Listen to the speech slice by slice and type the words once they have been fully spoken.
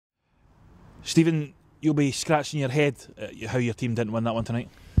Stephen, you'll be scratching your head at how your team didn't win that one tonight.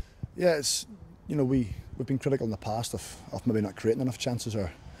 Yeah, it's we've been critical in the past of maybe not creating enough chances,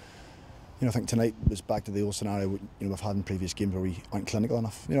 or I think tonight was back to the old scenario we've had in previous games where we aren't clinical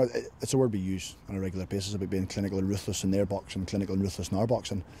enough. It's a word we use on a regular basis about being clinical and ruthless in their box and clinical and ruthless in our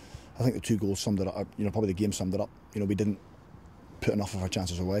box, and I think the 2 goals summed it up. Probably the game summed it up. We didn't put enough of our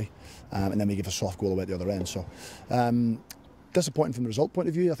chances away, and then we gave a soft goal away at the other end. So disappointing from the result point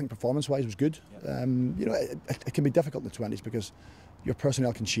of view. I think performance-wise was good. It can be difficult in the 20s because your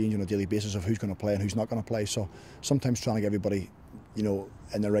personnel can change on a daily basis of who's going to play and who's not going to play. So sometimes trying to get everybody,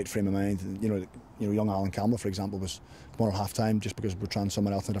 in the right frame of mind. Young Alan Campbell, for example, was come on at half time just because we're trying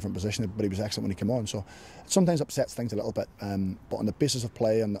someone else in a different position, but he was excellent when he came on. So it sometimes upsets things a little bit. But on the basis of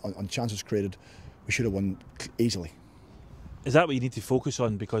play and on chances created, we should have won easily. Is that what you need to focus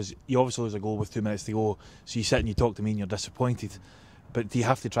on? Because you obviously lose a goal with 2 minutes to go, so you sit and you talk to me and you're disappointed. But do you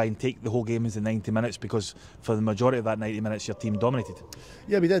have to try and take the whole game as the 90 minutes? Because for the majority of that 90 minutes, your team dominated.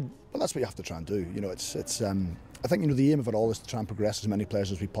 Yeah, we did. Well, that's what you have to try and do. I think the aim of it all is to try and progress as many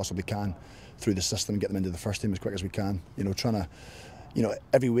players as we possibly can through the system and get them into the first team as quick as we can. Trying to,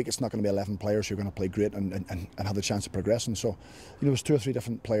 every week it's not going to be 11 players who are going to play great and have the chance of progressing. So, there was 2 or 3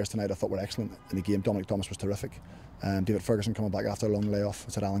 different players tonight I thought were excellent in the game. Dominic Thomas was terrific. David Ferguson coming back after a long layoff.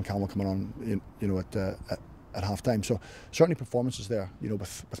 I said Alan Campbell coming on, at half time. So certainly performances there,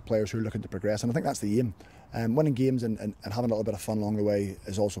 with players who are looking to progress, and I think that's the aim. Winning games and having a little bit of fun along the way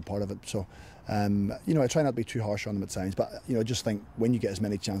is also part of it. So I try not to be too harsh on them at times, but I just think when you get as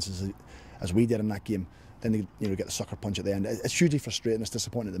many chances as we did in that game, then they get the sucker punch at the end. It's hugely frustrating. It's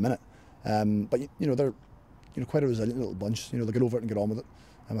disappointing at the minute, but they're quite a resilient little bunch. They'll get over it and get on with it,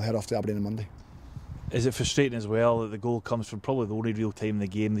 and we'll head off to Aberdeen on Monday. Is it frustrating as well that the goal comes from probably the only real time in the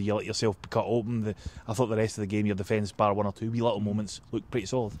game that you let yourself be cut open? I thought the rest of the game, your defence, bar 1 or 2 wee little moments, looked pretty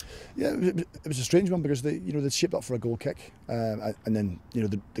solid. Yeah, it was a strange one because they'd shaped up for a goal kick, and then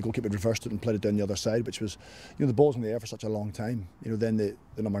the goalkeeper reversed it and played it down the other side, which was the ball's in the air for such a long time. Then the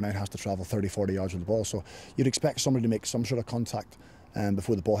number 9 has to travel 30-40 yards with the ball, so you'd expect somebody to make some sort of contact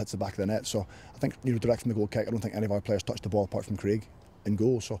before the ball hits the back of the net. So I think direct from the goal kick, I don't think any of our players touched the ball apart from Craig in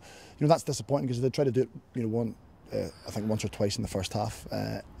goal. So that's disappointing because they tried to do it I think once or twice in the first half,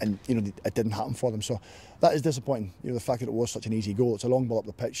 and it didn't happen for them. So that is disappointing. The fact that it was such an easy goal. It's a long ball up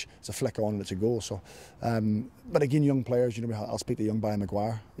the pitch, it's a flick on and it's a goal. So but again, young players, I'll speak to young Barry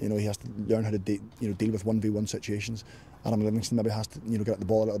Maguire. He has to learn how to deal with 1v1 situations. Adam Livingston maybe has to get at the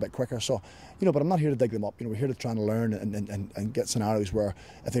ball a little bit quicker. So but I'm not here to dig them up. We're here to try and learn and get scenarios where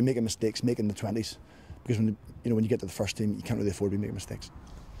if they're making mistakes, make in the 20s. Because when you get to the first team, you can't really afford to be making mistakes.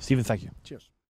 Stephen, thank you. Cheers.